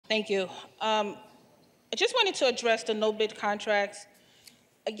Thank you. I just wanted to address the no-bid contracts.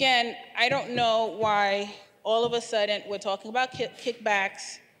 Again, I don't know why all of a sudden we're talking about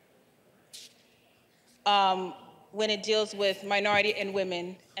kickbacks when it deals with minority and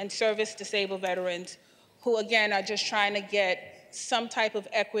women and service-disabled veterans who, again, are just trying to get some type of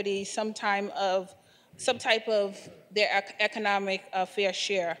equity, some type of their economic fair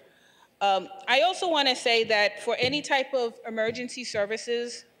share. I also want to say that for any type of emergency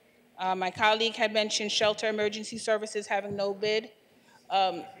services, my colleague had mentioned shelter emergency services having no bid.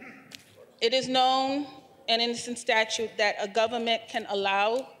 It is known and in statute that a government can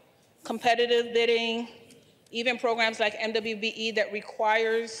allow competitive bidding, even programs like MWBE that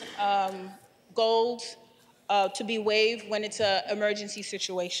requires goals to be waived when it's an emergency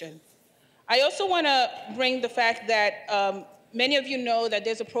situation. I also want to bring the fact that many of you know that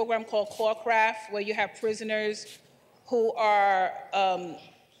there's a program called CoreCraft where you have prisoners who are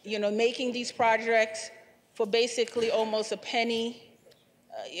making these projects for basically almost a penny,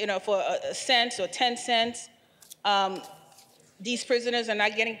 for a cent or 10 cents. These prisoners are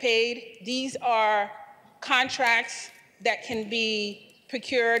not getting paid. These are contracts that can be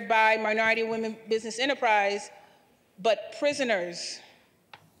procured by minority women business enterprise, but prisoners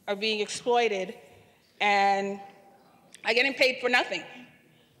are being exploited and are getting paid for nothing,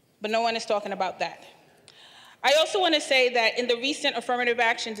 but no one is talking about that. I also want to say that in the recent affirmative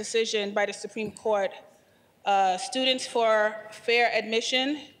action decision by the Supreme Court, Students for Fair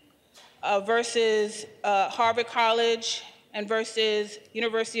Admission versus Harvard College and versus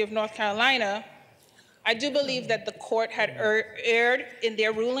University of North Carolina, I do believe that the court had erred in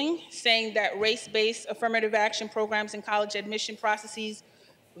their ruling, saying that race-based affirmative action programs in college admission processes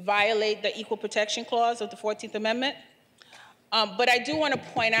violate the Equal Protection Clause of the 14th Amendment. But I do want to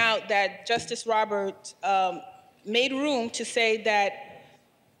point out that Justice Roberts made room to say that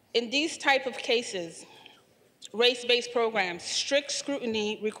in these type of cases, race-based programs, strict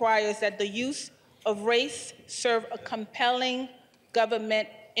scrutiny requires that the use of race serve a compelling government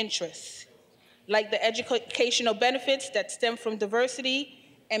interest, like the educational benefits that stem from diversity,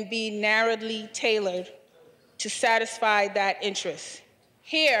 and be narrowly tailored to satisfy that interest.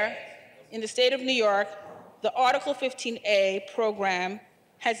 Here, in the state of New York, the Article 15A program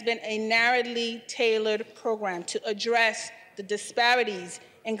has been a narrowly tailored program to address the disparities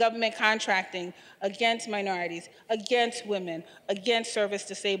in government contracting against minorities, against women, against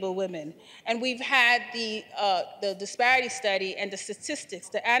service-disabled women. And we've had the disparity study and the statistics,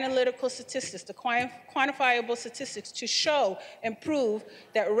 the analytical statistics, the quantifiable statistics to show and prove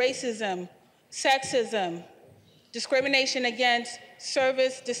that racism, sexism, discrimination against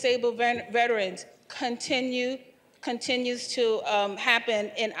service-disabled veterans continues to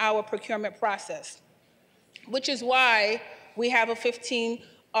happen in our procurement process, which is why we have an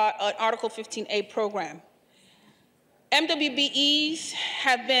Article 15A program. MWBEs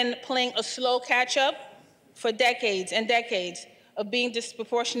have been playing a slow catch-up for decades and decades of being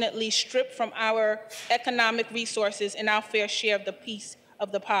disproportionately stripped from our economic resources and our fair share of the piece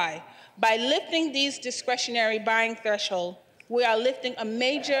of the pie. By lifting these discretionary buying thresholds, we are lifting a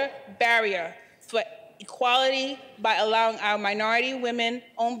major barrier for equality by allowing our minority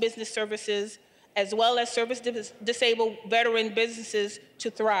women-owned business services as well as service-disabled veteran businesses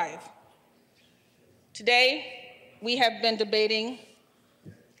to thrive. Today, we have been debating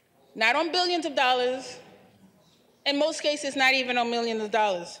not on billions of dollars, in most cases, not even on millions of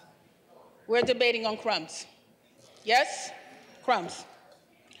dollars. We're debating on crumbs. Yes? Crumbs.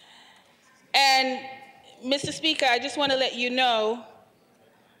 And, Mr. Speaker, I just want to let you know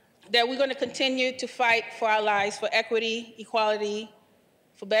that we're going to continue to fight for our lives, for equity, equality,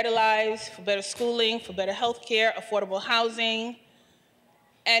 for better lives, for better schooling, for better health care, affordable housing.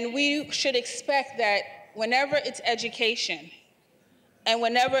 And we should expect that whenever it's education and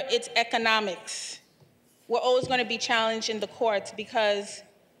whenever it's economics, we're always going to be challenged in the courts because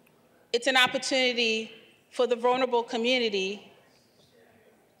it's an opportunity for the vulnerable community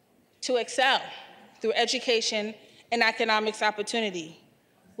to excel through education and economics opportunity.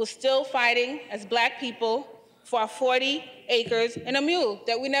 We're still fighting as Black people for our 40 acres and a mule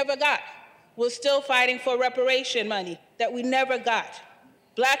that we never got. We're still fighting for reparation money that we never got.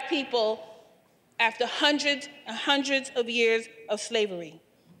 Black people after hundreds and hundreds of years of slavery.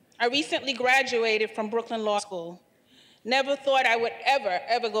 I recently graduated from Brooklyn Law School. Never thought I would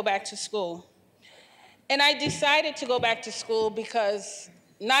ever go back to school. And I decided to go back to school because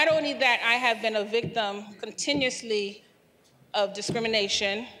not only that I have been a victim continuously of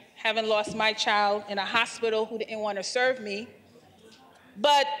discrimination, having lost my child in a hospital who didn't want to serve me,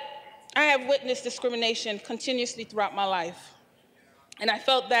 but I have witnessed discrimination continuously throughout my life. And I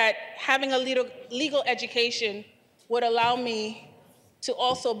felt that having a legal education would allow me to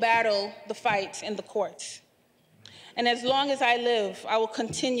also battle the fights in the courts. And as long as I live, I will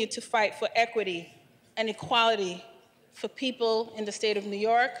continue to fight for equity and equality for people in the state of New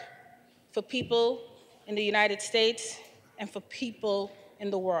York, for people in the United States, and for people in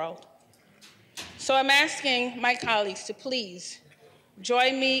the world. So I'm asking my colleagues to please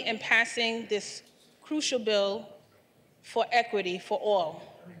join me in passing this crucial bill for equity for all.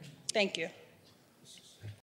 Thank you.